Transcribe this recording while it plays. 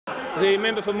The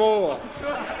member for Moore.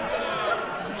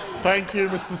 Thank you,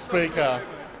 Mr Speaker.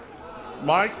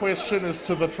 My question is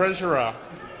to the Treasurer.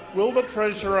 Will the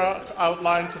Treasurer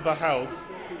outline to the House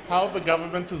how the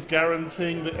government is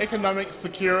guaranteeing the economic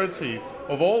security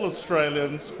of all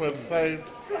Australians who have saved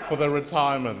for their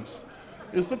retirement?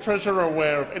 Is the Treasurer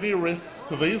aware of any risks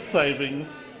to these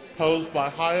savings posed by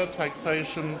higher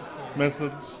taxation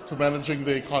methods to managing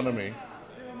the economy?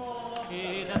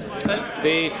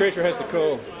 The Treasurer has the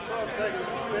call.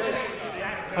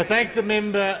 I thank the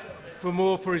member for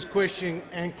Moore for his question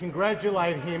and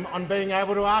congratulate him on being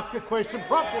able to ask a question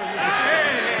properly.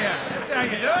 That's how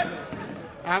you do it.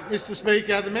 Mr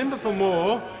Speaker, the member for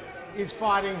Moore is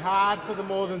fighting hard for the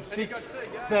more than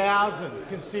 6,000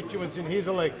 constituents in his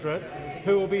electorate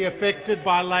who will be affected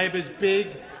by Labor's big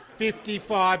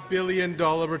 $55 billion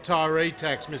retiree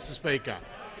tax, Mr Speaker.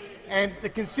 And the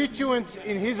constituents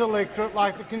in his electorate,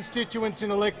 like the constituents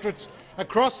in electorates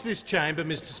across this chamber,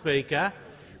 Mr Speaker,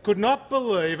 could not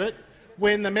believe it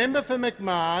when the member for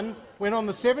McMahon went on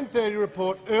the 7:30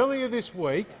 report earlier this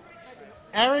week,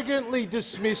 arrogantly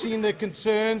dismissing the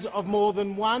concerns of more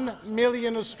than 1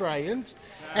 million Australians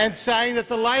and saying that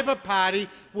the Labor Party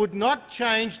would not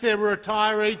change their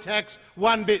retiree tax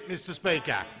one bit, Mr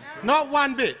Speaker. Not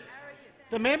one bit.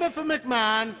 The member for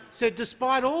McMahon said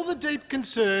despite all the deep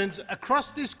concerns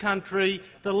across this country,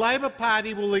 the Labor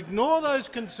Party will ignore those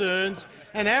concerns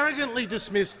and arrogantly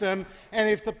dismiss them, and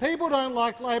if the people don't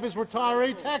like Labor's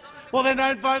retiree tax, well, then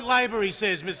don't vote Labor, he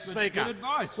says, Mr Speaker. Good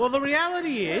advice. Well, the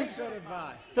reality is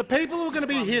the people who are going to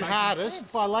be hit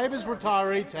hardest by Labor's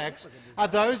retiree tax are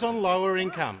those on lower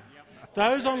income.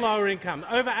 Those on lower income.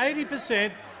 Over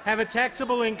 80% have a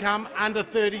taxable income under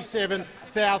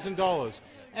 $37,000.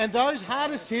 And those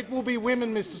hardest hit will be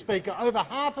women, Mr Speaker, over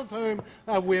half of whom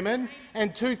are women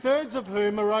and 2/3 of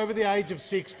whom are over the age of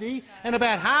 60, and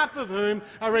about half of whom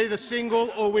are either single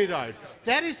or widowed.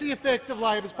 That is the effect of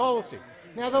Labor's policy.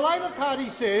 Now, the Labor Party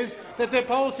says that their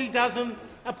policy doesn't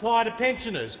apply to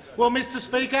pensioners. Well, Mr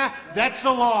Speaker, that's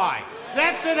a lie.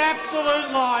 That's an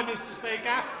absolute lie, Mr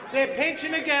Speaker. Their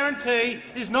pensioner guarantee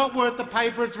is not worth the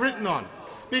paper it's written on.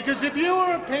 Because if you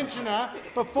were a pensioner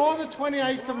before the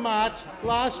 28th of March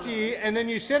last year and then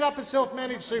you set up a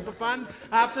self-managed super fund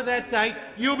after that date,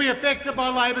 you'll be affected by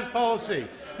Labor's policy.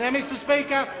 Now, Mr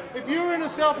Speaker, if you were in a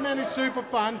self-managed super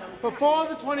fund before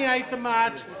the 28th of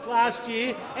March last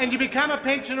year and you become a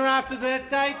pensioner after that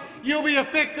date, you'll be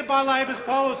affected by Labor's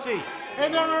policy.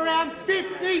 And there are around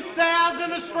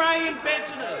 50,000 Australian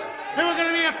pensioners who are going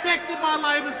to be affected by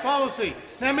Labor's policy.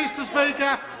 Now, Mr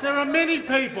Speaker, there are many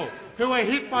people who are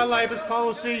hit by Labor's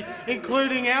policy,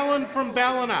 including Alan from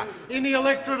Ballina in the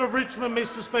electorate of Richmond,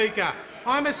 Mr Speaker.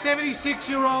 I'm a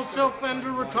 76-year-old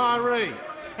self-funded retiree,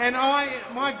 and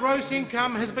my gross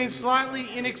income has been slightly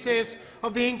in excess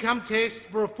of the income test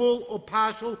for a full or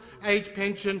partial age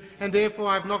pension, and therefore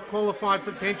I have not qualified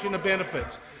for pensioner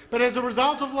benefits. But as a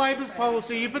result of Labor's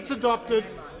policy, if it's adopted,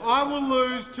 I will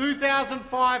lose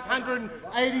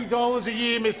 $2,580 a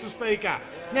year, Mr Speaker.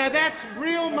 Now, that's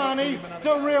real money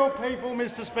to real people,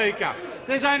 Mr Speaker.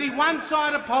 There's only one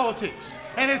side of politics,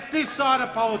 and it's this side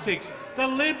of politics, the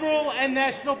Liberal and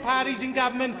National parties in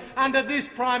government under this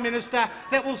Prime Minister,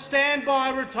 that will stand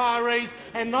by retirees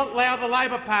and not allow the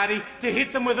Labor Party to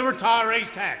hit them with a retirees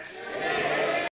tax.